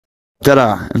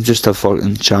I'm just a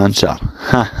fucking chancer.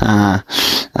 Ha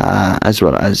ha. That's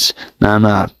what it is. Now I'm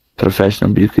a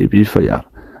professional BKB fighter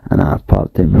and a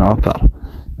part-time rapper.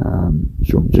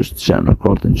 So I'm just sitting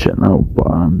recording shit now, but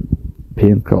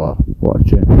Painkiller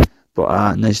watching.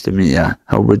 But nice to meet you.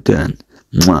 How we doing?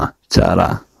 Mwah.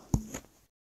 Ta-ra.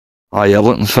 Oh, you're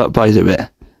looking fit, by the way.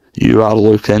 You are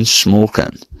looking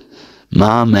smoking.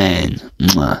 My man.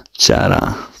 Mwah.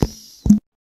 Ta-ra.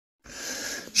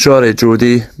 Sorry,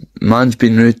 Jody. Man's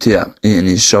been rude to you, eating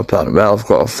his supper. Well, I've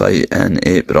got a fight in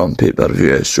April on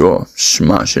pay-per-view, so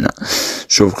smashing it.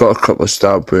 So I've got a couple of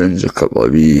stab wounds, a couple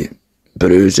of wee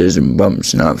bruises and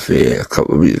bumps and that for a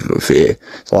couple of weeks ago, for the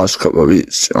last couple of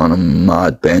weeks on a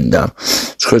mad bender.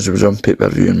 It's because it was on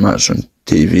pay-per-view and match on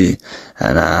TV,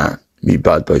 and me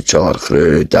Bad Boy Killer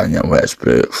Crew, Daniel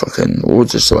Westbrook, fucking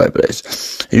loads of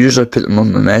celebrities. I usually put them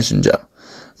on my messenger,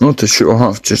 not to show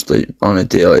off, just like on a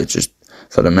daily, just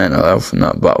for the mental health and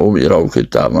that, but I hope you're all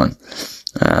good, that one.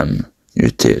 You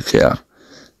take care.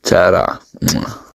 Ta-ra.